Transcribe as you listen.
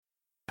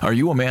Are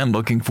you a man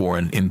looking for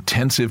an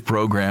intensive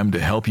program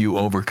to help you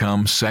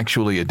overcome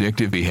sexually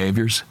addictive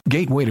behaviors?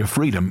 Gateway to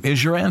Freedom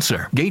is your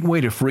answer. Gateway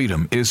to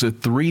Freedom is a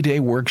 3-day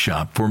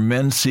workshop for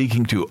men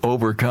seeking to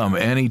overcome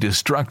any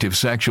destructive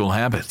sexual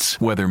habits.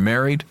 Whether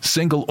married,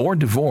 single, or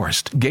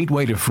divorced,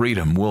 Gateway to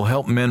Freedom will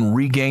help men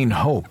regain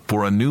hope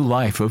for a new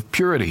life of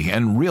purity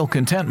and real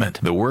contentment.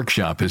 The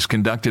workshop is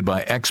conducted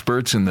by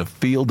experts in the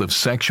field of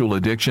sexual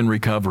addiction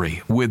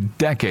recovery with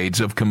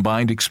decades of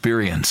combined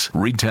experience.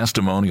 Read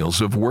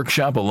testimonials of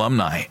workshop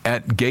alumni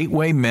at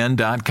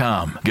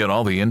gatewaymen.com. Get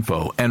all the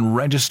info and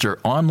register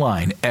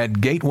online at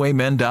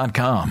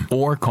gatewaymen.com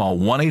or call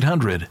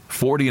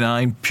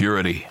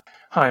 1-800-49-PURITY.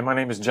 Hi, my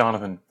name is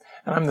Jonathan,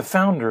 and I'm the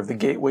founder of the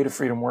Gateway to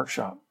Freedom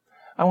Workshop.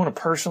 I want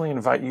to personally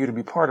invite you to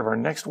be part of our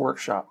next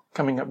workshop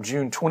coming up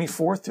June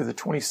 24th through the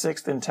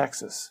 26th in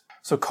Texas.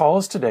 So call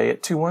us today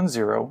at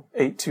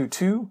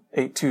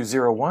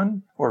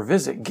 210-822-8201 or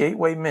visit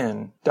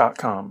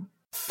gatewaymen.com.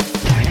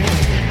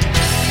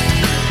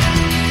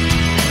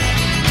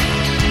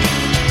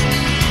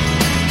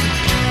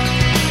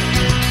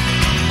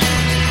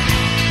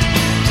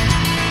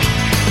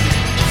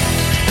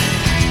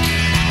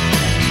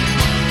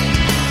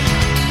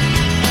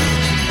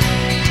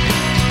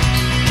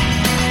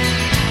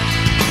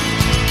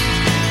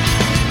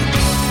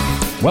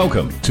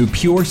 Welcome to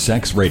Pure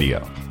Sex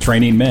Radio,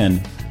 training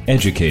men,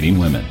 educating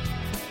women.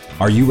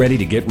 Are you ready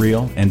to get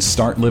real and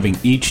start living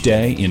each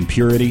day in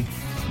purity?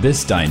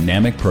 This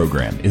dynamic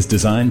program is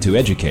designed to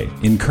educate,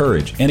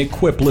 encourage, and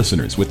equip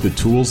listeners with the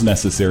tools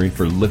necessary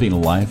for living a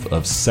life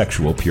of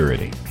sexual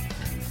purity.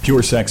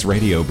 Pure Sex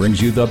Radio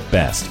brings you the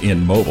best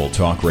in mobile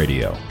talk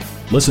radio.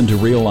 Listen to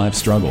real-life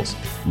struggles,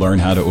 learn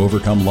how to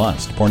overcome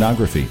lust,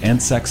 pornography,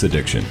 and sex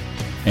addiction,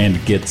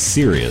 and get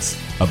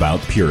serious about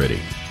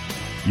purity.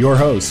 Your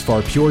hosts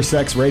for Pure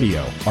Sex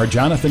Radio are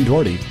Jonathan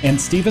Doherty and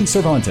Stephen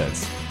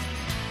Cervantes.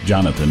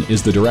 Jonathan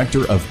is the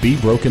director of Be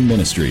Broken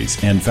Ministries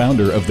and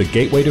founder of the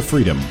Gateway to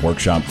Freedom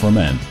Workshop for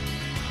Men.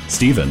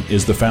 Stephen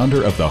is the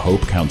founder of the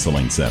Hope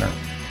Counseling Center.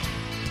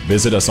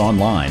 Visit us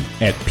online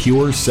at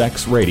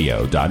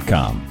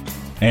puresexradio.com.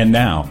 And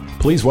now,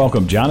 please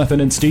welcome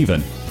Jonathan and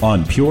Stephen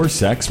on Pure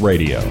Sex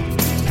Radio.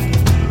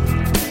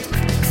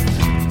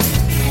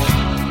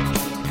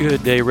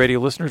 Good day, radio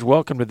listeners.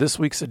 Welcome to this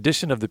week's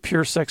edition of the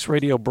Pure Sex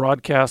Radio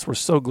broadcast. We're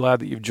so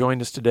glad that you've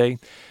joined us today.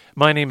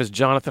 My name is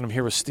Jonathan. I'm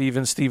here with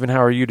Stephen. Stephen,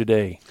 how are you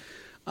today?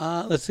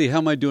 Let's see. How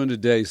am I doing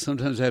today?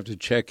 Sometimes I have to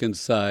check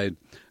inside.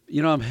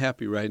 You know, I'm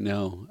happy right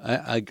now.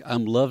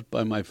 I'm loved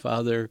by my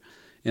Father,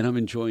 and I'm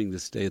enjoying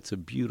this day. It's a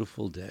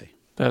beautiful day.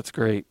 That's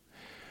great.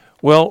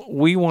 Well,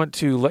 we want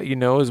to let you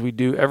know, as we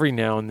do every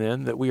now and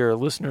then, that we are a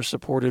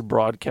listener-supported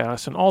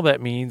broadcast, and all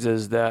that means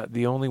is that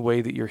the only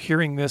way that you're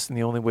hearing this and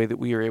the only way that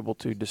we are able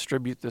to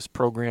distribute this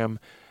program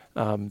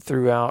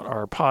throughout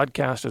our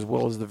podcast as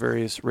well as the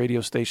various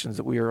radio stations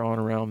that we are on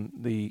around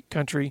the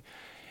country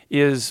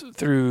is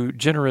through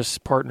generous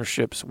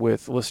partnerships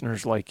with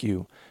listeners like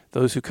you,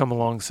 those who come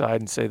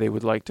alongside and say they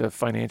would like to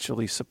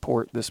financially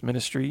support this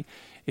ministry.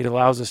 It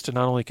allows us to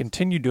not only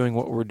continue doing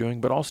what we're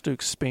doing, but also to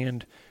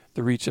expand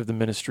the reach of the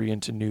ministry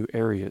into new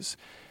areas.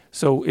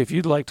 So if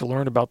you'd like to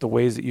learn about the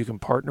ways that you can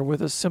partner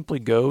with us, simply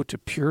go to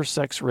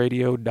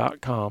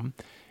puresexradio.com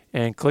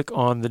and click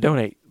on the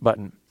donate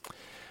button.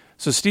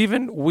 So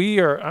Stephen,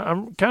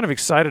 I'm kind of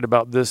excited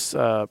about this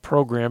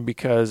program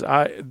because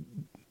I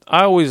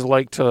always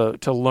like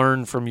to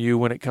learn from you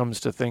when it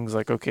comes to things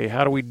like, okay,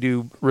 how do we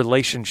do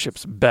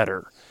relationships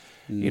better?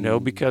 You know,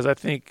 because I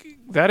think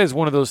that is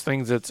one of those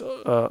things that's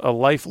a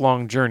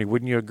lifelong journey.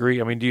 Wouldn't you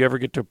agree? I mean, do you ever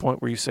get to a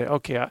point where you say,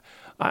 okay,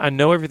 I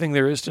know everything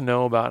there is to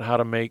know about how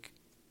to make,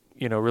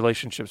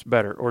 relationships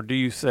better? Or do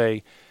you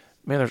say,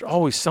 man, there's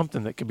always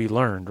something that can be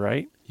learned,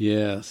 right?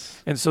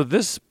 Yes. And so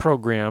this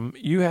program,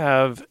 you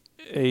have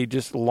a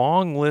just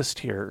long list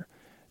here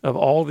of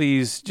all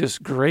these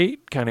just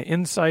great kind of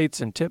insights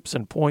and tips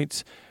and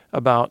points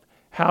about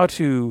how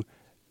to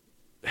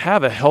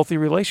have a healthy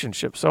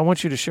relationship. So I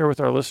want you to share with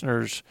our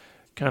listeners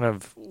kind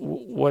of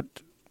what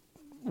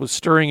was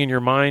stirring in your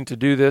mind to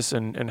do this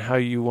and how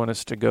you want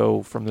us to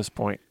go from this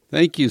point.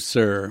 Thank you,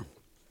 sir.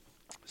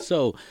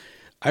 So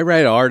I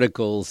write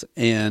articles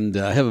and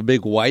I have a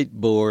big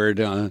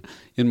whiteboard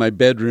in my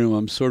bedroom.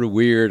 I'm sort of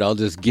weird. I'll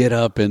just get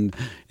up and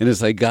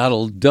it's like God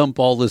will dump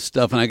all this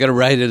stuff and I got to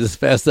write it as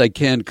fast as I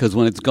can because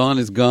when it's gone,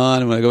 it's gone.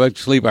 And when I go back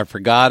to sleep, I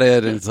forgot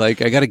it. And it's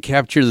like I got to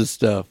capture the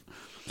stuff.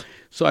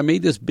 So I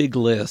made this big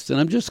list and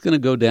I'm just going to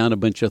go down a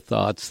bunch of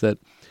thoughts that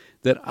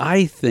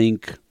I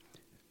think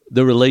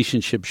the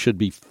relationship should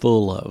be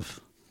full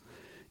of.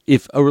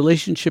 If a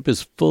relationship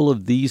is full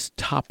of these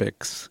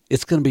topics,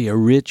 it's going to be a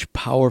rich,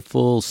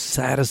 powerful,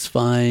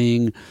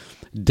 satisfying,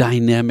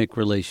 dynamic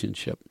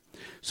relationship.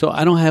 So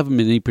I don't have them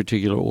in any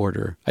particular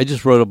order. I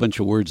just wrote a bunch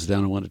of words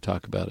down. I want to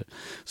talk about it.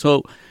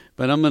 So,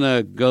 but I'm going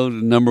to go to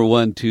number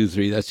 1, 2,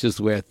 3. That's just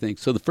the way I think.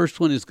 So the first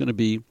one is going to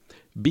be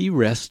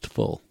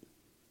restful.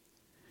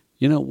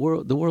 You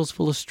know, the world's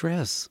full of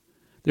stress.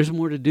 There's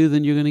more to do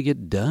than you're going to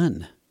get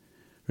done,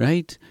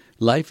 right?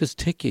 Life is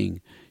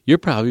ticking. you're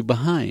probably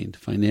behind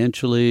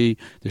financially.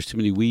 There's too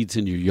many weeds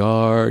in your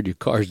yard. Your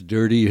car's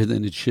dirtier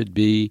than it should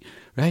be,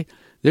 right?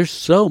 There's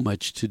so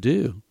much to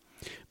do.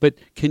 But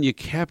can you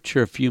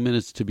capture a few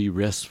minutes to be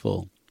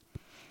restful?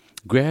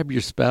 Grab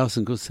your spouse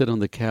and go sit on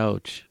the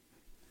couch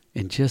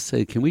and just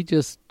say, can we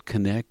just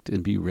connect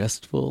and be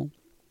restful?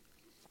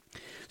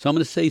 So I'm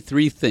going to say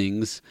 3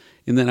 things,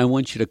 and then I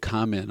want you to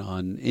comment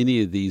on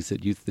any of these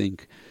that you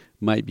think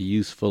might be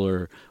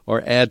useful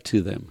or add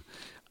to them.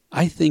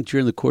 I think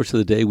during the course of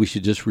the day, we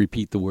should just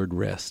repeat the word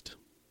rest.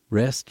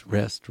 Rest,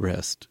 rest,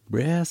 rest.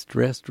 Rest,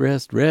 rest,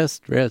 rest,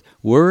 rest, rest.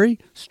 Worry,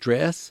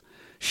 stress,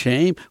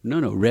 shame.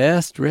 No.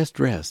 Rest, rest,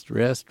 rest,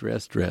 rest,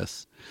 rest,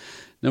 rest.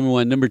 Number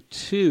 1. Number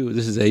 2,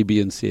 this is A, B,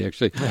 and C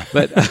actually,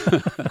 but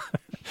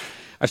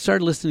I've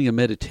started listening to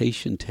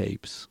meditation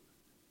tapes.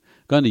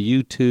 Gone to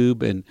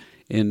YouTube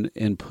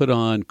and put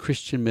on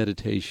Christian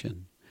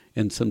meditation.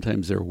 And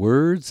sometimes they're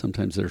words,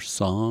 sometimes they're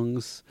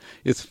songs.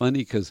 It's funny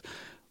because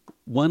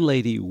one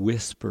lady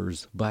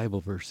whispers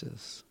Bible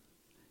verses.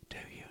 Do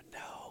you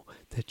know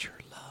that you're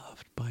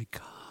loved by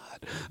God?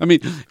 I mean,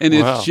 and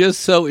Wow. It's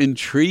just so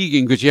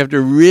intriguing because you have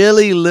to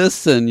really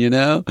listen,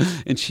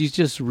 and she's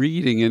just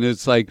reading, and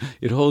it's like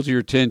it holds your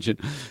attention.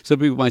 Some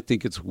people might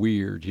think it's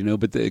weird,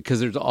 but because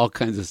there's all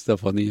kinds of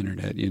stuff on the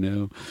internet,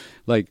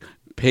 like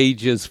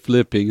pages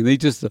flipping,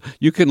 and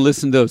you can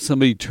listen to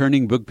somebody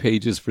turning book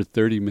pages for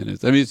 30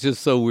 minutes. I mean, it's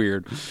just so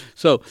weird.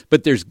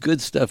 But there's good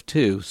stuff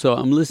too. So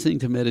I'm listening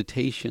to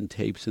meditation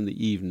tapes in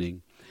the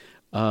evening,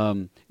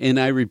 and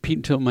I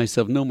repeat to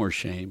myself, no more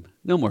shame,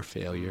 no more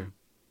failure.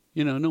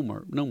 No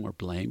more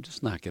blame.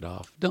 Just knock it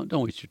off. Don't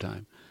waste your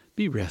time.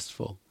 Be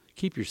restful.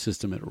 Keep your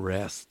system at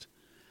rest.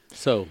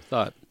 So,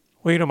 thought.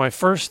 Well, my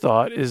first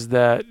thought is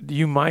that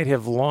you might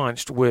have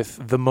launched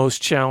with the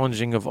most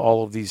challenging of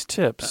all of these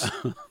tips.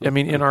 I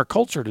mean, in our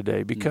culture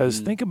today, because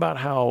think about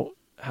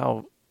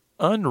how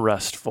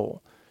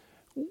unrestful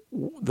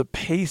the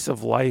pace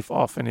of life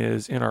often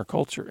is in our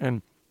culture.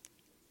 And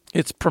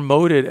it's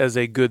promoted as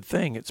a good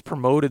thing. It's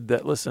promoted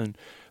that, listen,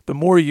 the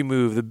more you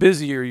move, the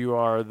busier you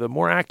are, the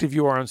more active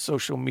you are on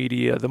social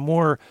media, the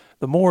more.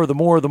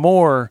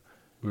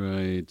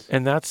 Right.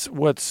 And that's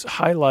what's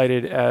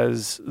highlighted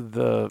as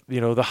the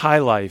high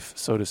life,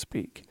 so to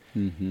speak.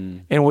 Mm-hmm.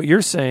 And what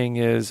you're saying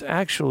is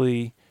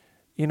actually,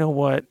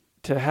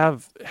 to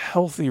have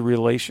healthy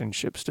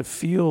relationships, to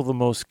feel the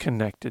most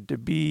connected, to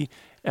be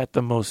at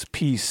the most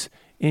peace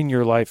in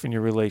your life and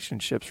your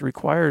relationships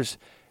requires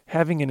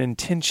having an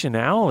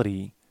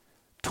intentionality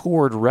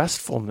toward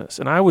restfulness.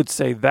 And I would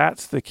say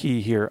that's the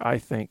key here, I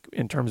think,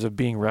 in terms of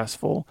being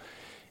restful,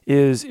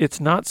 is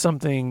it's not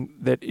something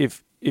that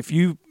if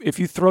you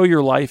throw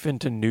your life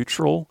into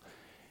neutral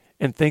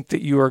and think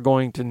that you are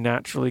going to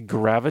naturally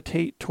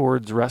gravitate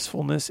towards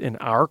restfulness in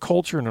our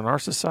culture and in our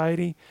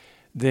society,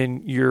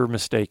 then you're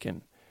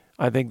mistaken.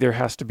 I think you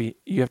have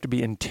to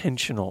be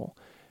intentional.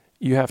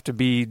 You have to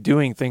be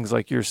doing things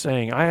like you're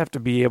saying. I have to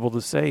be able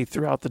to say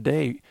throughout the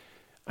day,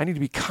 I need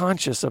to be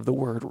conscious of the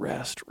word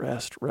rest,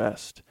 rest,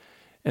 rest.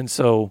 And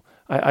so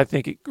I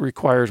think it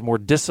requires more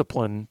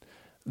discipline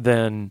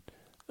than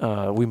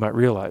we might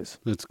realize.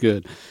 That's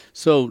good.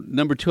 So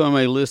number 2 on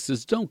my list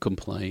is don't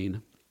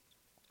complain.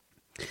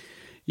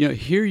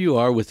 Here you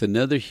are with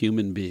another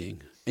human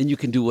being, and you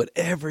can do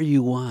whatever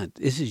you want.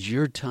 This is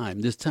your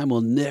time. This time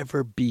will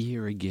never be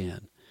here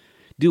again.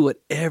 Do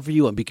whatever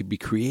you want. You could be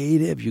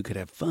creative. You could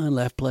have fun,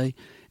 laugh, play.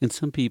 And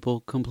some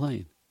people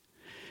complain.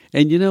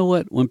 And you know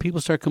what? When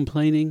people start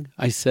complaining,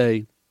 I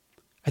say,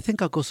 I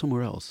think I'll go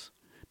somewhere else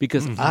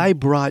because I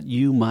brought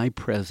you my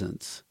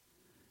presence.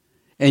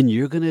 And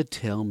you're going to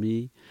tell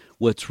me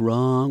what's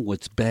wrong,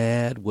 what's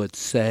bad, what's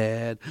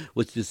sad,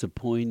 what's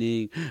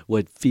disappointing,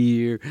 what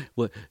fear.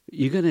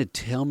 You're going to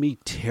tell me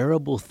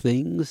terrible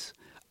things?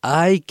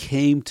 I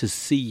came to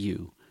see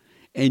you,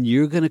 and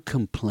you're going to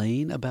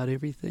complain about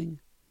everything?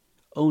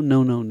 Oh,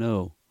 no.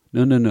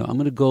 I'm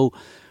going to go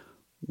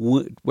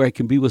where I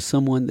can be with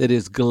someone that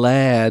is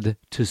glad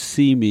to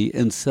see me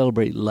and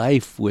celebrate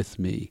life with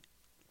me.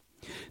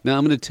 Now,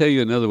 I'm going to tell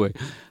you another way.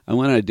 I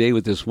went on a date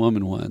with this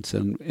woman once,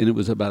 and it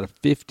was about a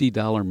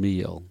 $50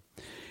 meal.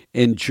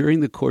 And during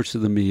the course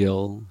of the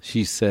meal,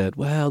 she said,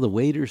 well, the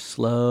waiter's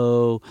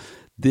slow.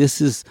 This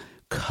is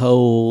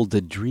cold. The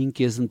drink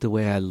isn't the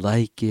way I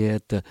like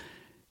it.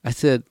 I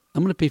said,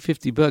 I'm going to pay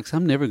 $50.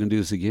 I'm never going to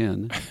do this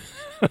again.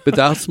 But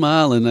I'll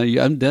smile, and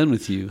I'm done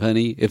with you,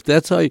 honey.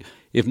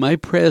 If my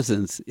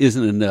presence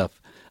isn't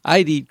enough,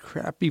 I'd eat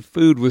crappy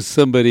food with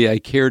somebody I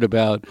cared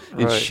about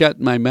and shut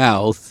my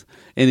mouth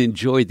and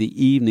enjoy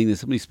the evening that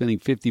somebody's spending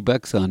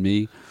 $50 on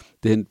me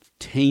than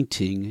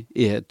tainting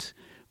it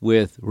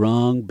with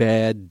wrong,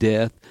 bad,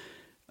 death,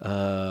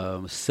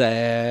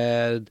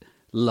 sad,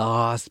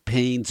 loss,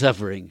 pain,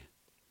 suffering.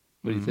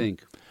 What do you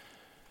think?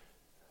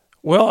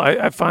 Well,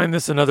 I find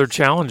this another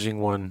challenging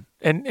one.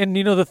 And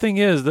the thing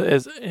is,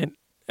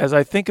 as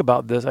I think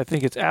about this, I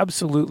think it's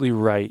absolutely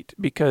right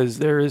because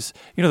there is,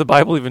 the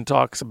Bible even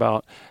talks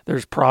about,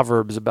 there's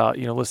Proverbs about,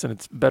 listen,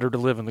 it's better to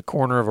live in the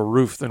corner of a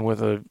roof than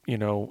with a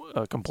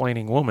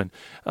complaining woman.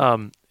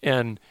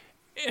 And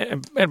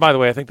and by the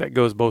way, I think that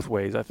goes both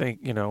ways. I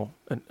think,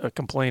 a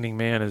complaining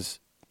man is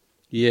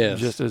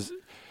just as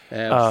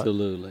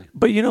absolutely.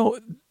 But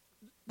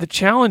the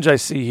challenge I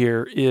see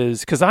here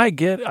is, because I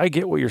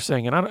get what you're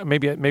saying, and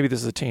maybe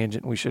this is a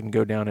tangent and we shouldn't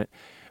go down it,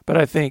 but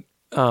I think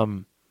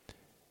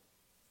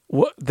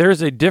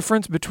there's a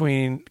difference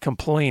between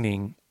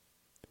complaining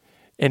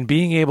and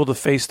being able to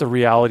face the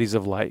realities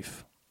of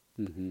life.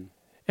 Mm-hmm.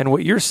 And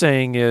what you're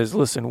saying is,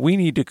 listen, we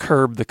need to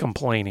curb the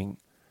complaining,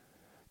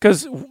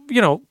 because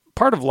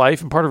part of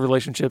life and part of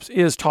relationships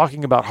is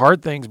talking about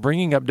hard things,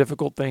 bringing up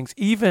difficult things,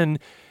 even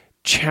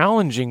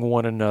challenging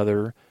one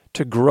another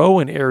to grow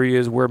in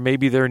areas where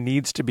maybe there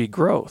needs to be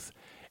growth.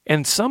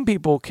 And some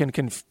people can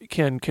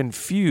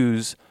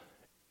confuse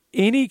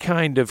any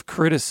kind of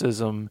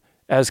criticism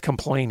as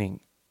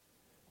complaining,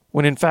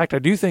 when in fact I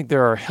do think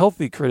there are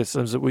healthy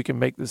criticisms that we can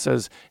make that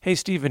says, hey,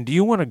 Stephen, do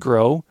you want to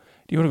grow?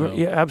 Do you want to grow?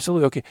 Yeah,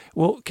 absolutely. Okay.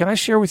 Well, can I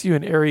share with you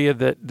an area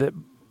that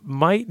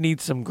might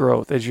need some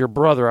growth? As your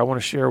brother, I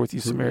want to share with you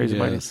some areas that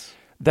might need.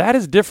 That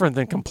is different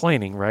than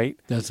complaining, right?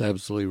 That's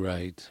absolutely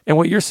right. And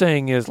what you're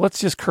saying is,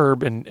 let's just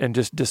curb and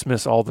just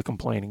dismiss all the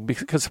complaining,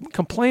 because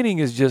complaining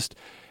is just,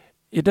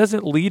 it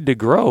doesn't lead to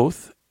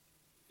growth.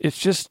 It's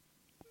just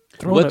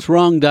what's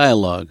wrong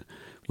dialogue.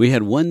 We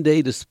had one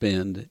day to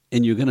spend,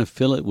 and you're going to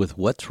fill it with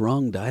what's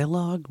wrong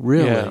dialogue?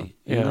 Really?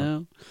 Yeah. You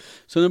know?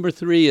 So number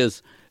 3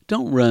 is,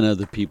 don't run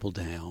other people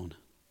down.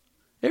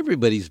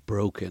 Everybody's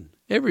broken.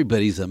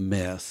 Everybody's a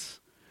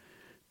mess.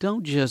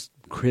 Don't just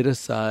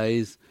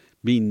criticize,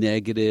 be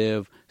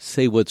negative,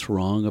 say what's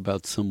wrong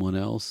about someone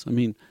else. I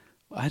mean,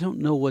 I don't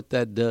know what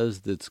that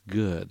does that's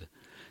good.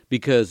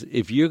 Because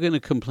if you're going to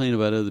complain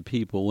about other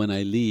people, when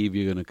I leave,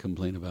 you're going to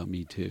complain about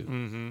me too.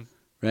 Mm-hmm.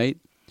 Right?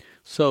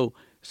 So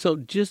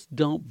just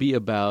don't be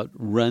about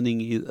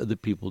running other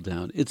people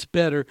down. It's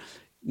better.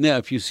 Now,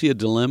 if you see a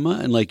dilemma,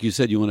 and like you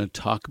said, you want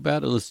to talk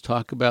about it, let's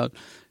talk about,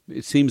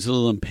 it seems a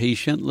little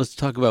impatient. Let's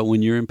talk about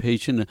when you're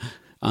impatient,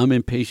 I'm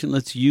impatient.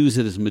 Let's use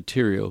it as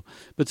material.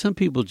 But some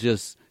people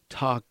just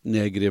talk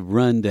negative,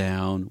 run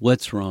down,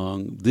 what's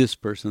wrong, this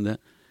person, that.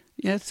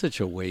 Yeah, it's such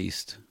a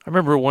waste. I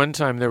remember one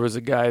time there was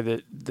a guy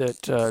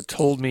that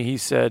told me, he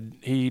said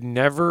he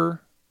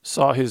never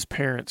saw his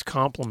parents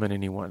compliment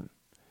anyone.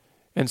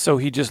 And so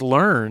he just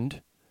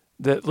learned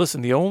that,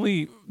 listen, the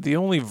only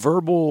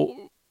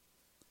verbal,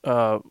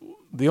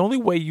 the only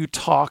way you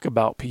talk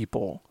about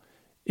people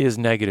is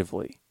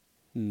negatively.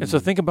 And so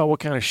think about what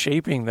kind of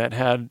shaping that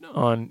had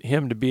on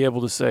him to be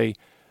able to say,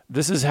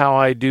 this is how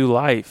I do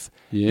life.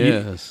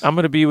 Yes. I'm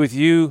going to be with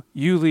you.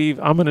 You leave.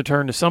 I'm going to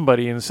turn to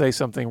somebody and say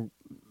something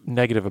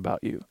negative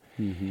about you.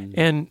 Mm-hmm.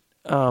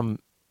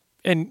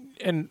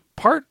 And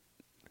part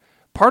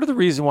of the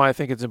reason why I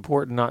think it's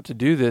important not to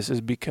do this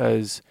is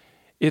because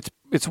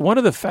it's one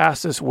of the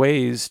fastest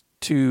ways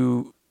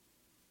to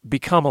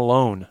become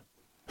alone.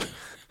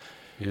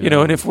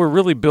 Yeah. And if we're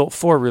really built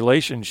for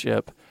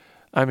relationship,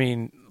 I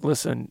mean,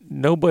 listen,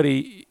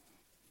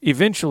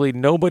 eventually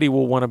nobody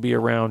will want to be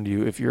around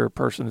you if you're a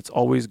person that's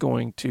always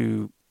going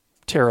to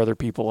tear other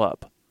people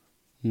up.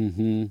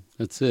 Mm-hmm.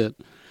 That's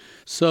it.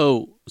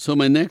 So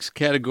my next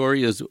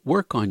category is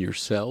work on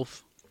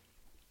yourself.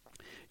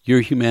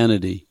 Your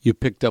humanity. You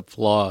picked up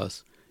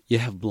flaws. You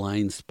have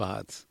blind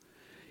spots.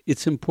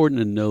 It's important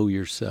to know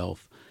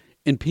yourself,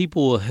 and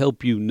people will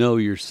help you know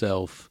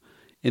yourself.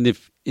 And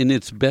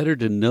it's better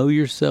to know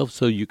yourself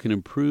so you can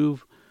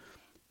improve,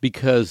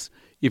 because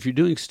if you're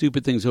doing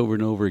stupid things over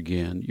and over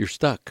again, you're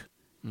stuck,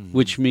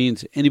 which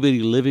means anybody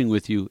living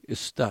with you is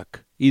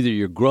stuck. Either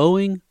you're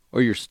growing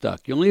or you're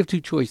stuck. You only have 2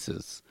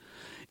 choices.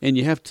 And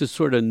you have to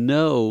sort of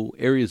know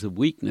areas of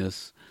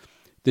weakness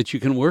that you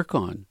can work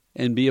on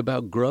and be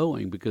about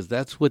growing, because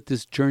that's what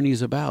this journey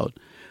is about.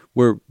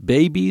 We're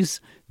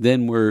babies,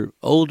 then we're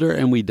older,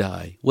 and we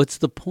die. What's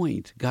the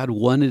point? God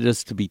wanted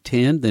us to be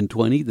 10, then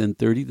 20, then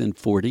 30, then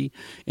 40,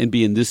 and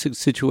be in this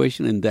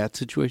situation and that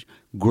situation.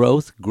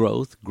 Growth,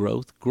 growth,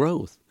 growth,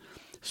 growth.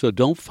 So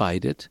don't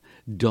fight it.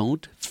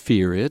 Don't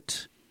fear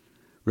it.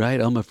 Right?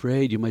 I'm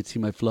afraid you might see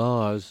my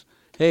flaws.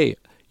 Hey,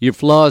 your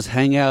flaws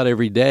hang out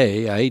every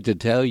day. I hate to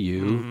tell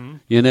you.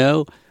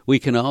 Mm-hmm. We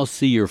can all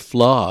see your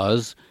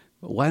flaws.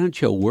 Why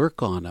don't you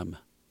work on them?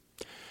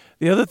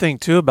 The other thing,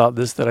 too, about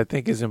this that I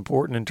think is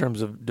important in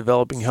terms of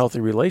developing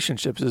healthy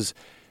relationships is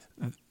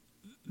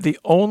the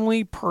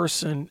only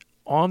person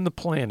on the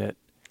planet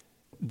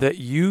that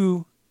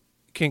you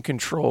can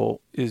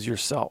control is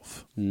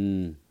yourself.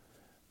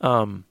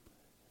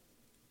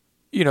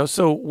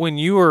 So when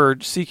you are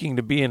seeking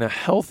to be in a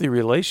healthy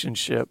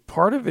relationship,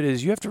 part of it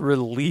is you have to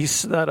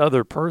release that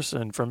other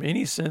person from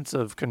any sense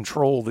of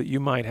control that you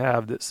might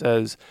have that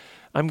says,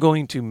 I'm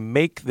going to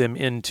make them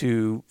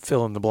into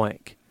fill in the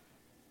blank.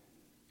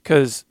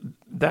 Because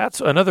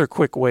that's another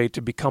quick way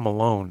to become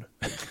alone.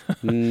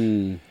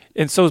 And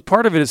so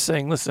part of it is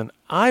saying, listen,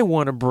 I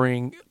want to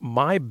bring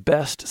my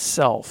best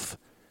self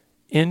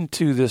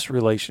into this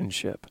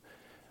relationship,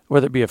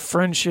 whether it be a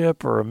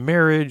friendship or a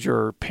marriage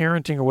or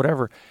parenting or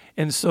whatever.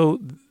 And so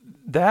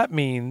that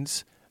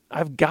means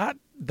I've got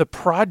the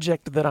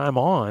project that I'm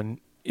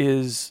on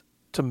is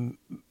to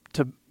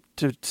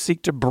to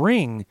seek to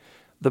bring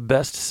the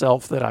best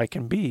self that I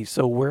can be.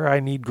 So where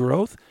I need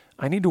growth,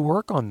 I need to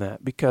work on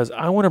that because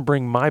I want to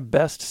bring my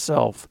best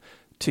self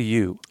to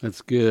you.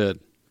 That's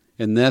good.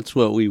 And that's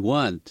what we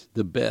want,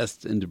 the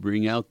best and to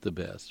bring out the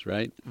best,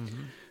 right?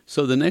 Mm-hmm.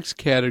 So the next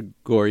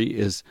category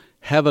is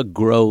have a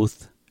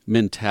growth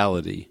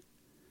mentality.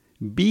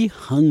 Be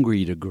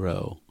hungry to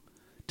grow.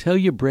 Tell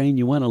your brain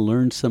you want to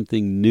learn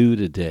something new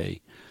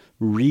today.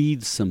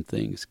 Read some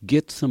things.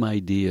 Get some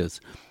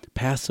ideas.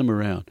 Pass them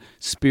around.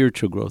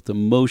 Spiritual growth,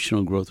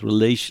 emotional growth,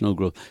 relational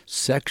growth,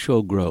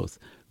 sexual growth.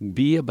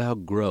 Be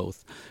about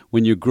growth.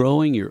 When you're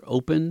growing, you're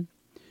open.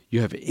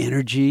 You have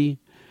energy.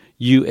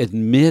 You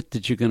admit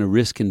that you're going to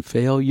risk and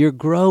fail. You're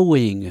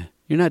growing.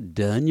 You're not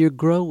done. You're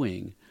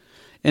growing.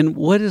 And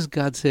what does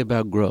God say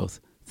about growth?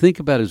 Think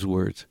about his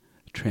words.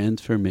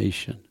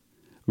 Transformation.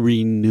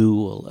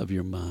 Renewal of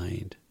your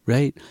mind,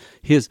 right?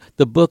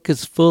 The book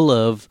is full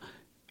of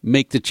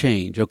make the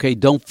change, okay?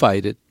 Don't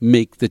fight it.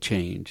 Make the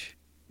change.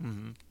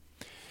 Mm-hmm.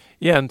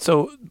 Yeah, and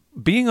so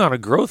being on a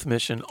growth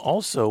mission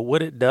also,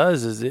 what it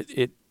does is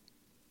it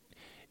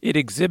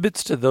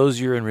exhibits to those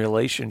you're in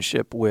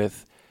relationship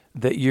with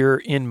that you're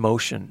in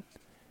motion.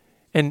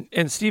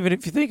 And Stephen,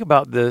 if you think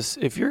about this,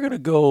 if you're going to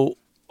go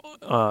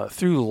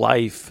through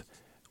life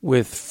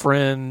with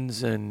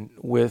friends and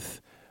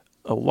with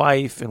a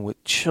wife and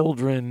with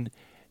children,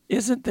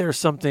 isn't there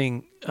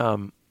something?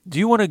 Do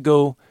you want to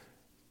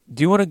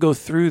go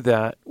through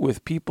that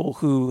with people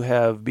who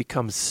have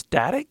become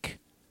static,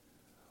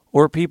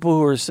 or people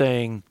who are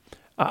saying,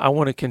 "I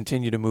want to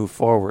continue to move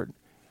forward.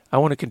 I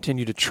want to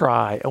continue to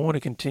try. I want to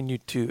continue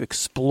to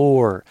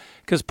explore."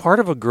 Because part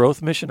of a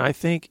growth mission, I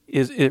think,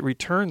 is it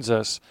returns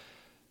us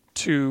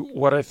to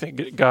what I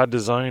think God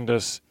designed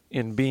us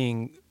in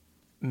being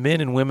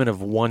men and women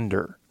of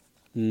wonder.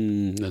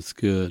 That's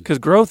good. Because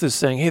growth is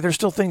saying, hey, there's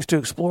still things to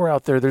explore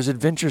out there. There's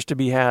adventures to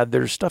be had.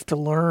 There's stuff to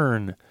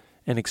learn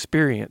and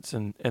experience.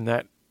 And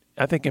that,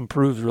 I think,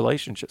 improves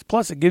relationships.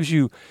 Plus, it gives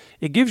you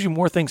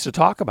more things to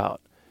talk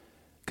about.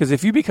 Because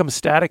if you become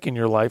static in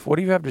your life, what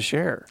do you have to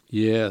share?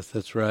 Yes,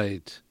 that's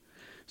right.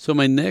 So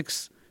my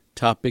next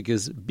topic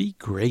is be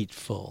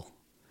grateful.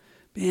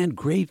 Man,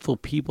 grateful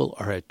people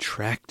are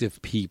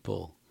attractive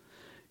people.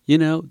 You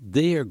know,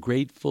 they are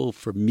grateful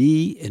for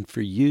me and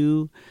for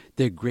you.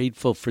 They're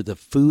grateful for the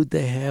food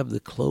they have, the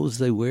clothes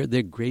they wear.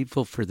 They're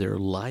grateful for their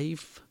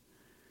life.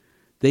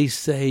 They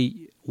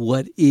say,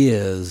 what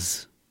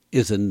is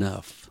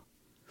enough.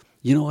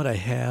 You know what I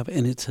have,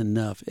 and it's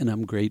enough, and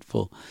I'm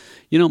grateful.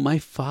 You know, my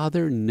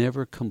father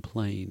never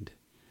complained.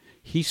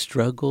 He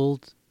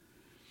struggled.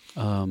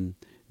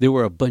 There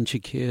were a bunch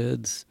of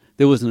kids.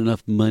 There wasn't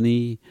enough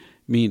money.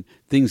 I mean,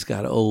 things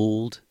got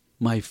old.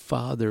 My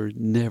father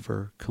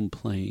never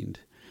complained.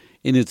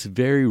 And it's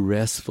very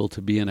restful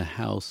to be in a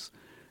house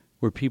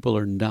where people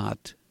are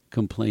not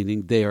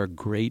complaining. They are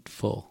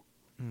grateful,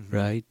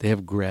 right? They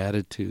have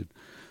gratitude.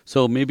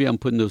 So maybe I'm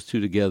putting those two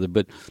together,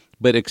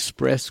 but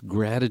express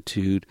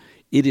gratitude.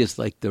 It is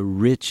like the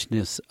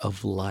richness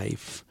of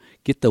life.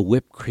 Get the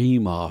whipped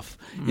cream off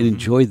and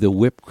enjoy the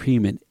whipped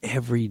cream, and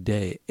every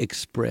day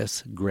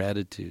express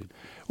gratitude.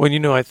 Well, you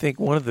know, I think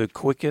one of the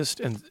quickest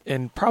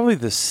and probably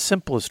the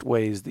simplest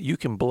ways that you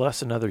can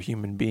bless another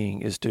human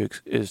being is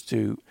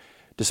to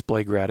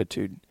display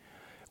gratitude.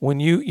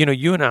 When you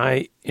and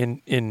I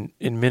in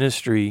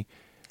ministry,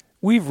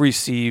 we've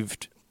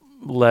received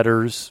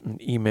letters and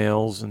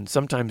emails, and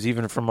sometimes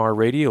even from our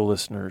radio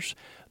listeners,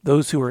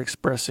 those who are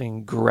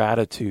expressing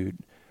gratitude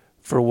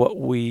for what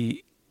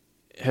we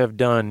have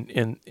done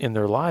in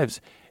their lives.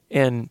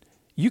 And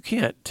you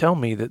can't tell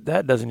me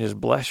that doesn't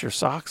just bless your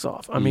socks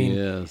off. I mean,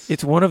 yes.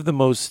 It's one of the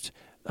most,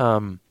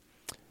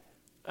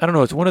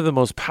 it's one of the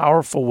most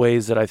powerful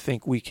ways that I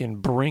think we can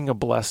bring a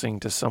blessing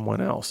to someone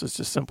else is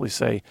to simply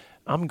say,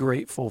 I'm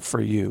grateful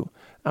for you.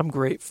 I'm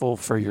grateful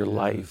for your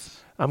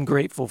life. I'm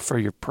grateful for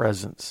your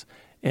presence.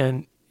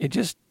 And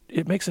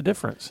it makes a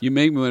difference. You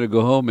make me want to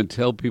go home and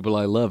tell people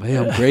I love, hey,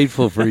 I'm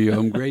grateful for you.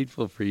 I'm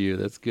grateful for you.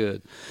 That's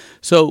good.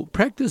 So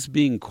practice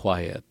being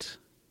quiet.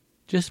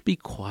 Just be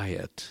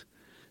quiet.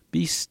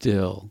 Be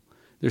still.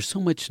 There's so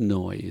much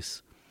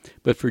noise.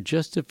 But for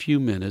just a few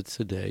minutes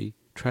a day,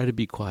 try to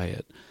be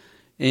quiet.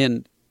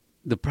 And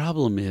the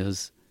problem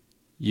is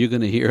you're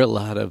going to hear a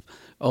lot of,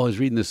 I was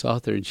reading this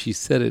author, and she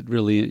said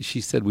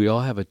we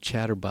all have a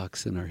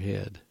chatterbox in our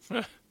head.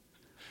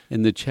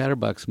 And the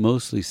chatterbox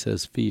mostly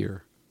says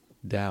fear,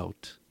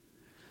 doubt.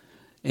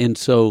 And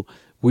so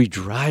we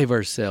drive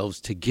ourselves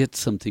to get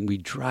something. We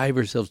drive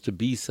ourselves to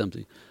be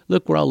something.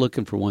 Look, we're all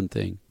looking for one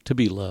thing, to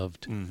be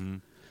loved. Mm-hmm.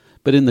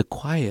 But in the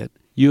quiet,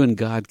 you and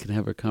God can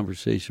have a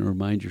conversation,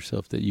 remind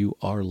yourself that you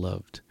are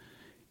loved.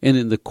 And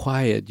in the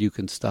quiet, you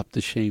can stop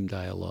the shame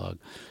dialogue,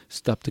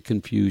 stop the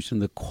confusion. In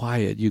the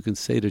quiet, you can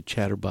say to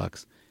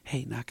chatterbox,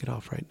 hey, knock it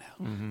off right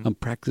now. Mm-hmm. I'm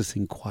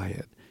practicing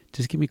quiet.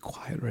 Just give me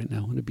quiet right now.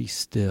 I want to be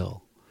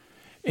still.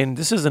 And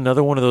this is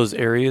another one of those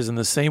areas, in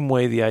the same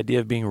way the idea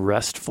of being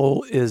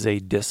restful is a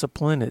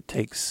discipline. It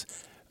takes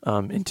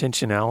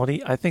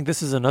intentionality. I think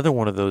this is another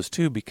one of those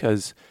too,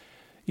 because,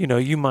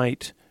 you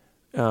might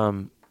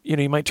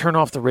you might turn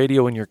off the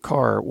radio in your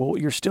car. Well,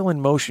 you're still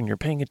in motion. You're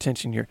paying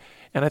attention.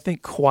 And I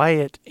think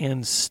quiet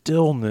and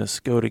stillness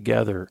go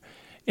together.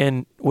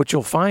 And what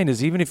you'll find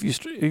is even if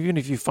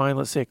you find,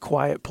 let's say, a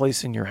quiet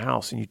place in your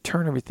house and you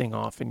turn everything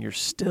off and you're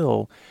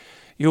still,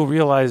 you'll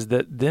realize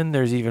that then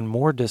there's even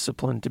more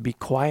discipline to be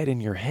quiet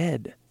in your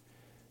head,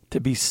 to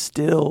be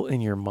still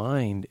in your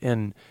mind.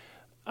 And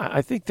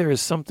I think there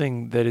is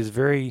something that is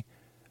very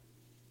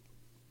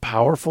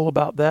powerful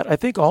about that. I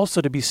think also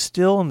to be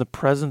still in the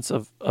presence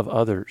of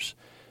others,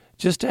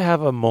 just to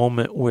have a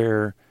moment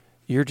where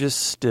you're just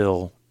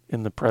still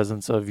in the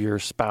presence of your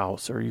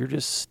spouse, or you're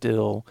just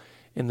still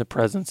in the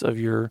presence of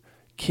your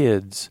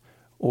kids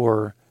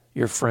or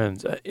your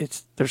friends.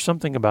 There's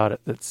something about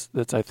it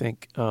that's I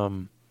think it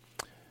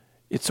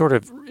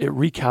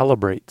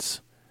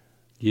recalibrates.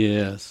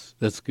 Yes,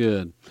 that's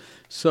good.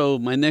 So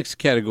my next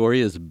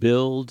category is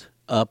build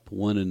up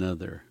one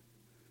another.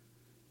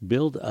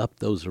 Build up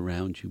those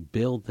around you.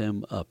 Build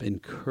them up.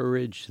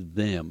 Encourage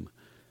them.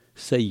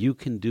 Say, you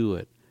can do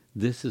it.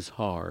 This is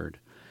hard.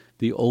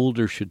 The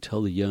older should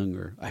tell the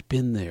younger, I've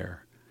been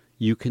there.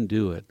 You can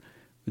do it.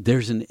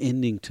 There's an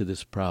ending to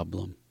this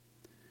problem.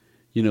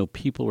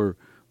 People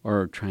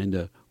are trying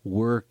to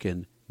work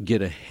and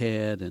get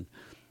ahead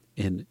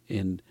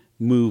and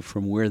move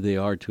from where they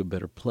are to a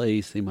better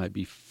place. They might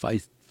be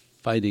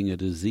fighting a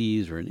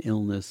disease or an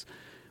illness.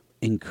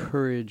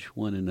 Encourage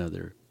one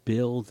another.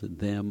 Build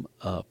them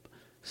up.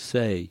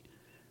 Say,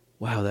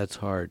 wow, that's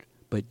hard,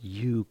 but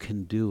you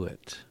can do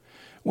it.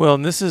 Well,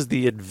 and this is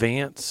the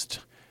advanced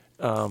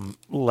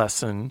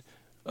lesson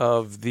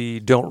of the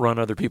don't run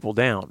other people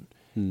down.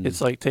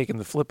 It's like taking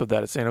the flip of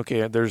that. It's saying,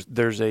 okay,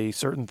 there's a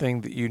certain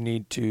thing that you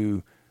need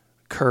to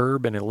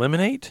curb and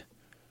eliminate,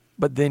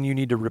 but then you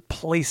need to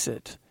replace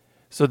it.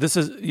 So this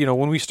is,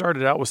 when we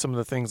started out with some of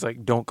the things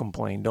like don't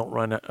complain, don't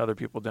run other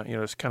people down,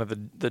 it's kind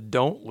of the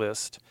don't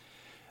list.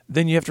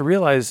 Then you have to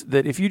realize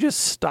that if you just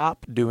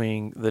stop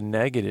doing the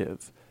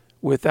negative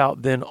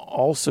without then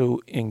also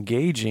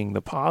engaging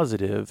the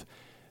positive,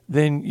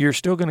 then you're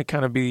still going to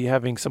kind of be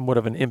having somewhat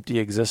of an empty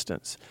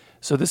existence.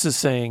 So this is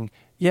saying,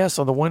 yes,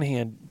 on the one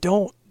hand,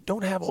 don't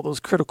have all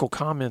those critical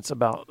comments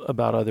about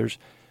others,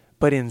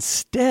 but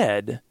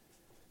instead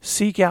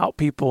seek out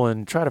people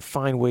and try to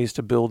find ways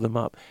to build them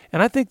up.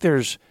 And I think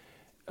there's,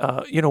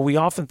 we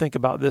often think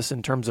about this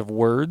in terms of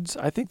words.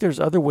 I think there's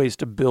other ways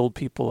to build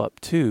people up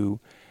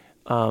too.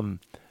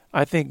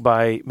 I think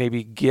by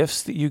maybe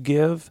gifts that you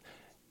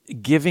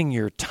giving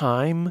your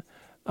time,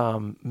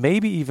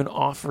 maybe even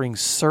offering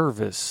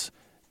service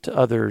to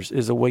others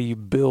is a way you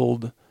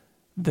build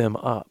them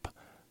up.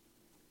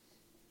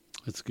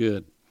 That's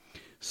good.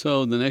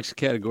 So the next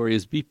category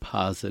is be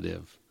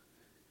positive,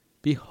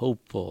 be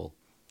hopeful,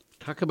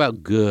 talk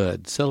about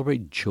good,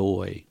 celebrate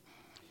joy.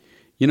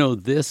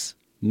 This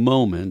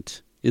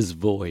moment is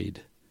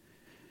void.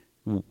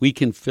 We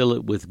can fill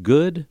it with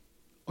good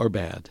or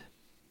bad,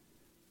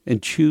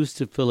 and choose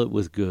to fill it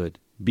with good.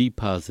 Be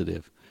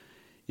positive.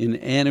 In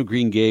Anne of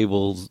Green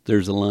Gables,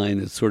 there's a line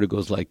that sort of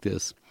goes like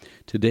this: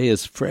 today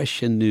is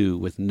fresh and new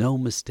with no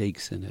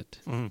mistakes in it.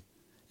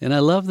 And I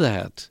love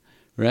that,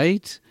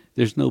 right?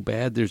 There's no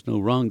bad, there's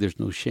no wrong, there's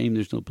no shame,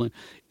 there's no blame.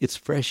 It's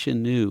fresh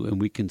and new, and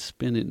we can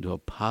spin it into a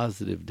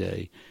positive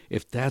day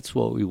if that's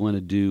what we want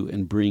to do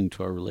and bring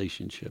to our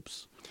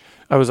relationships.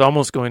 I was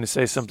almost going to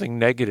say something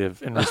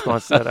negative in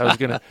response to that.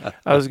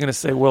 I was gonna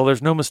say, well,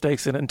 there's no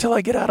mistakes in it until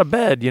I get out of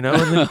bed, And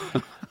then,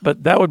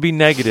 but that would be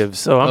negative.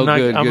 So I'm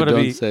going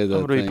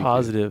to be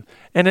positive.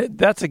 And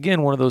that's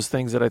again one of those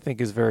things that I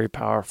think is very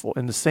powerful.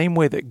 In the same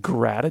way that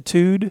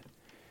gratitude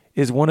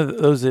is one of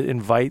those that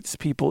invites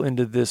people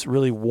into this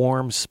really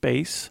warm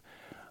space,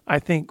 I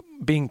think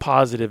being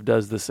positive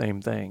does the same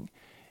thing.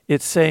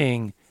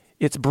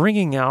 It's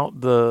bringing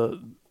out the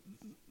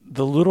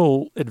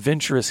little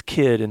adventurous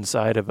kid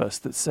inside of us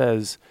that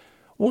says,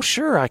 well,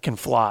 sure, I can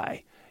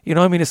fly.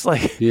 It's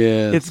like,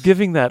 yes. It's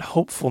giving that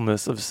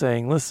hopefulness of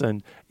saying,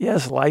 listen,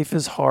 yes, life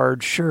is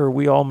hard. Sure,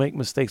 we all make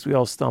mistakes. We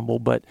all stumble,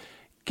 but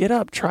get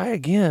up, try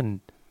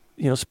again.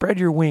 Spread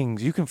your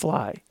wings. You can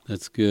fly.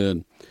 That's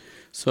good.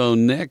 So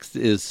next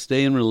is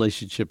stay in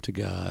relationship to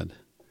God.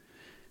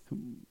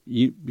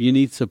 You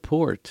need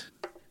support.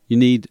 You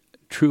need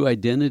true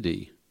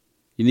identity.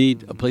 You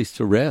need a place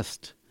to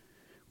rest.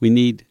 We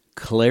need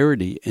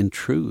clarity and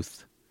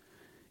truth.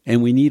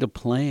 And we need a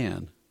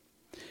plan.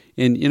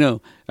 And,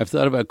 I've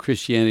thought about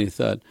Christianity. I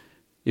thought,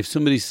 if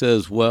somebody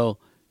says, well,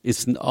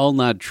 it's all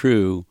not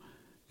true,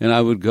 and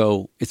I would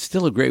go, it's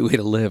still a great way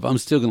to live. I'm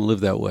still going to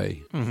live that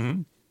way.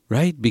 Mm-hmm.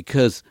 Right?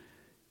 Because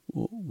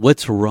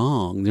what's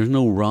wrong? There's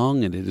no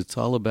wrong in it. It's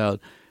all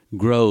about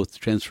growth,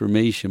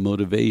 transformation,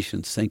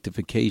 motivation,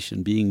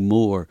 sanctification, being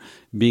more,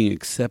 being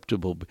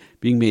acceptable,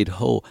 being made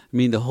whole. I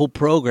mean, the whole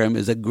program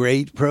is a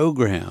great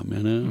program,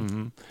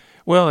 Mm-hmm.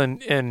 Well,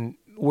 and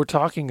we're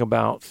talking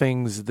about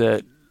things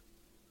that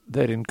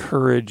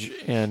encourage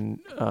and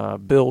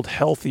build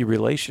healthy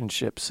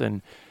relationships,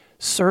 and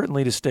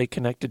certainly to stay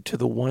connected to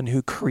the one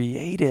who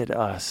created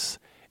us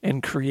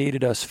and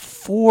created us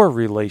for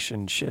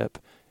relationship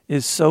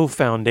is so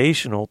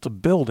foundational to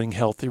building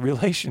healthy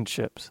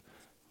relationships.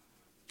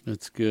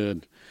 That's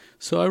good.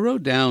 So I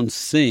wrote down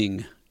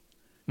sing.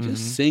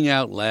 Just sing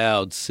out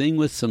loud. Sing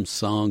with some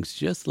songs.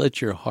 Just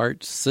let your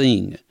heart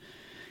sing.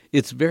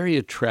 It's very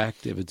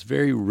attractive. It's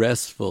very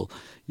restful.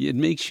 It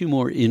makes you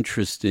more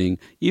interesting.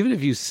 Even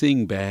if you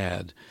sing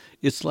bad,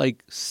 it's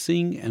like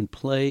sing and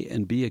play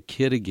and be a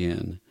kid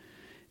again.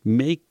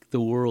 Make the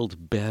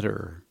world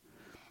better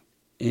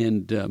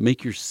and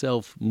make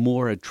yourself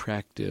more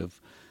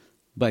attractive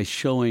by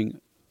showing,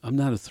 I'm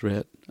not a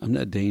threat. I'm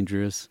not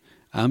dangerous.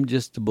 I'm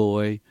just a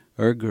boy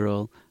or a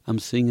girl. I'm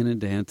singing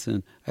and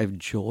dancing. I have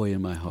joy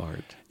in my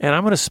heart. And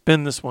I'm going to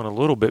spin this one a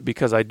little bit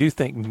because I do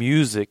think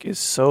music is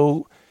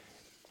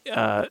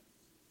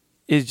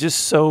just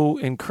so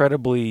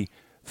incredibly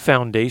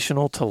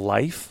foundational to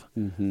life.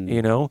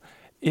 You know,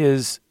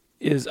 is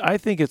I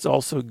think it's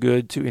also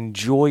good to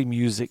enjoy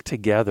music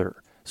together.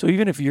 So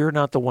even if you're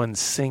not the one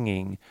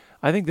singing,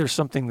 I think there's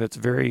something that's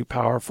very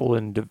powerful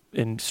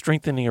in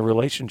strengthening a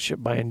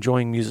relationship by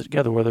enjoying music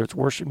together, whether it's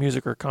worship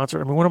music or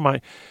concert. I mean,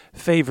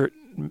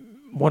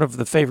 one of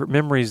the favorite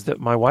memories that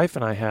my wife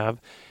and I have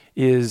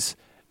is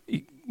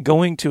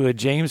going to a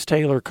James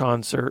Taylor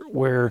concert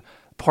where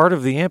part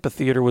of the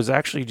amphitheater was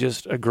actually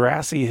just a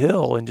grassy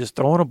hill and just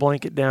throwing a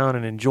blanket down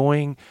and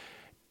enjoying,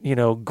 you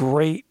know,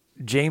 great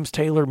James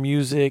Taylor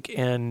music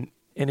and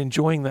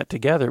enjoying that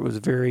together. It was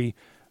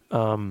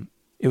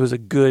it was a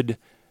good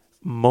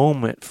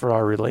moment for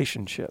our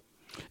relationship.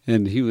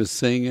 And he was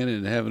singing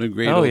and having a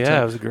great old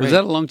time. It was great. Was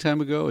that a long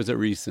time ago or was that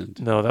recent?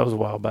 No, that was a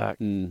while back.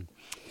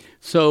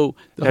 So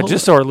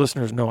just so our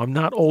listeners know, I'm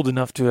not old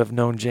enough to have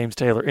known James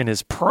Taylor in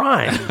his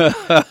prime,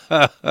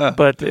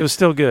 but it was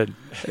still good.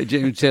 Hey,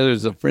 James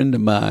Taylor's a friend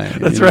of mine.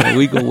 That's right.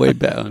 We go way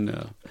back.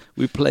 No,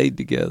 we played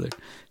together.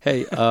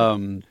 Hey,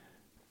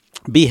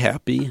 be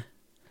happy.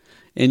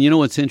 And you know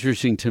what's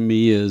interesting to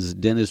me is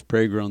Dennis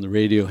Prager on the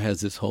radio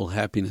has this whole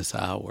happiness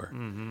hour.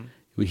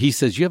 He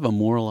says you have a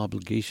moral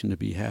obligation to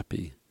be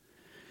happy.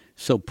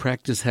 So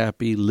practice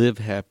happy, live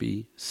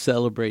happy,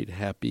 celebrate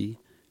happy,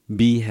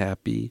 be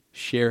happy,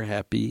 share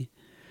happy.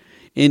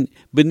 And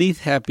beneath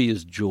happy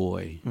is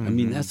joy. I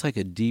mean, that's like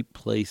a deep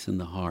place in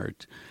the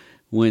heart.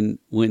 When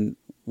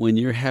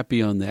you're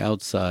happy on the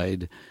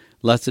outside,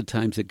 lots of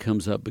times it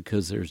comes up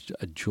because there's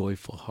a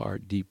joyful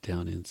heart deep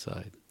down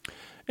inside.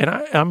 And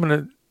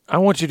I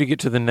want you to get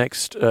to the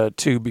next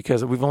two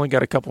because we've only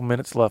got a couple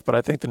minutes left, but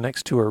I think the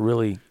next two are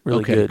really,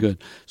 really good.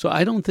 good. So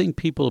I don't think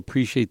people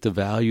appreciate the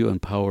value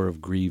and power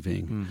of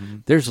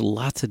grieving. There's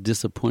lots of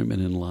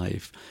disappointment in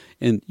life.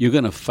 And you're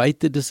going to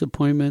fight the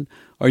disappointment,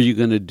 or you're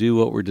going to do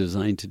what we're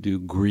designed to do,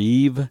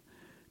 grieve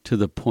to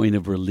the point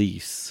of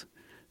release.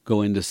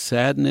 Go into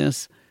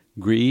sadness,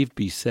 grieve,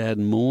 be sad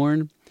and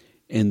mourn,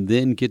 and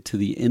then get to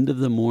the end of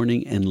the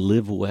morning and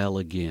live well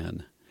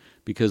again.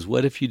 Because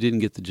what if you didn't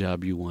get the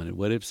job you wanted?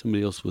 What if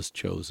somebody else was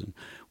chosen?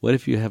 What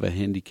if you have a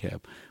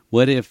handicap?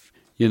 What if,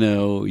 you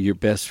know, your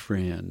best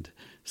friend,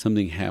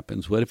 something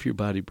happens? What if your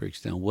body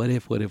breaks down? What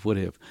if?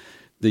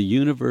 The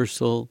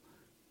universal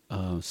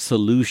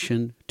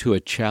solution to a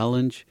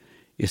challenge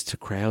is to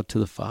cry out to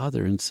the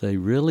Father and say,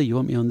 really, you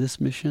want me on this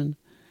mission?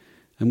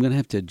 I'm going to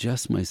have to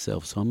adjust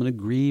myself, so I'm going to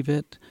grieve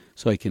it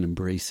so I can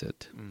embrace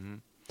it.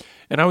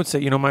 And I would say,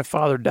 you know, my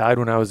father died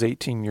when I was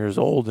 18 years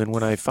old, and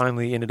when I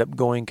finally ended up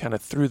going kind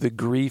of through the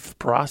grief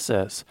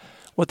process,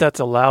 what that's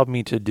allowed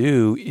me to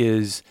do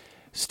is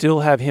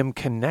still have him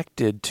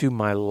connected to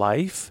my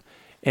life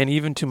and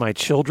even to my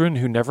children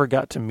who never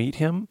got to meet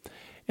him.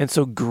 And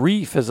so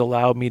grief has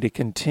allowed me to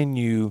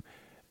continue.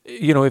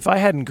 You know, if I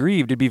hadn't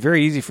grieved, it'd be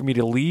very easy for me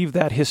to leave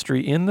that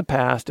history in the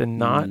past and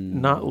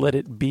not let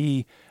it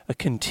be a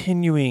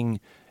continuing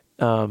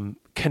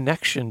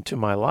connection to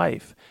my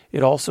life.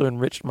 It also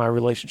enriched my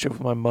relationship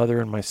with my mother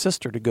and my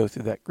sister to go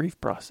through that grief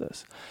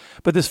process.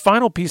 But this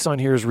final piece on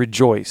here is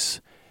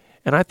rejoice.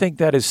 And I think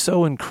that is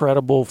so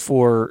incredible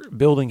for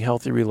building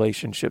healthy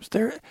relationships.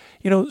 There,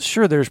 you know,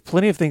 sure, there's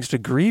plenty of things to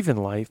grieve in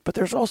life, but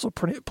there's also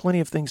plenty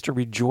of things to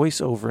rejoice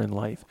over in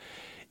life.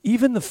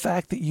 Even the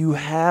fact that you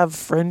have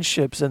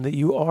friendships and that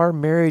you are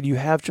married, you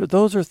have children,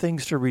 those are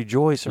things to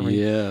rejoice and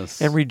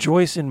and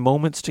rejoice in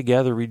moments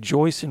together,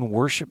 rejoice in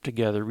worship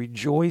together,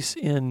 rejoice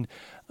in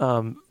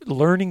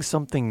learning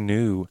something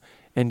new.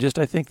 And just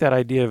I think that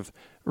idea of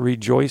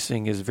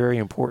rejoicing is very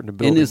important to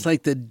building. And it's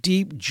like the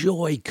deep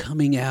joy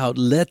coming out.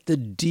 Let the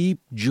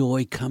deep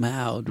joy come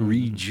out.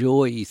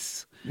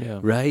 Rejoice.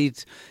 Yeah.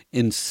 Right?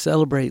 And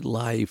celebrate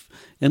life.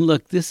 And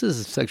look, this is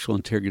a sexual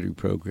integrity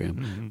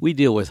program. We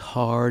deal with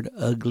hard,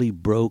 ugly,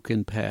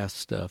 broken past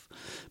stuff.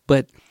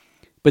 But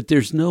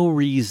there's no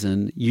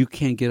reason you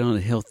can't get on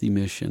a healthy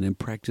mission and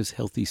practice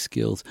healthy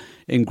skills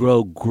and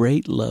grow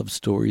great love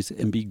stories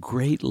and be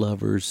great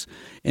lovers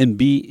and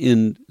be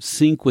in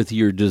sync with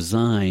your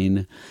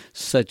design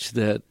such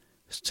that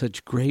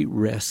such great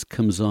rest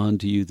comes on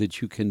to you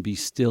that you can be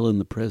still in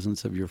the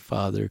presence of your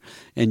Father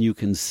and you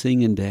can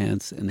sing and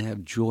dance and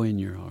have joy in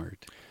your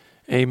heart.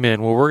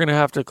 Amen. Well, we're going to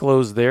have to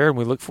close there, and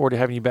we look forward to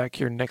having you back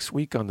here next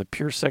week on the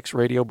Pure Sex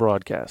Radio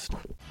broadcast.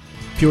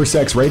 Pure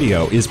Sex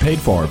Radio is paid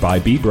for by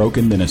Be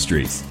Broken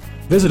Ministries.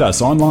 Visit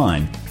us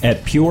online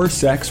at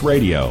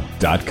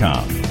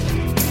puresexradio.com.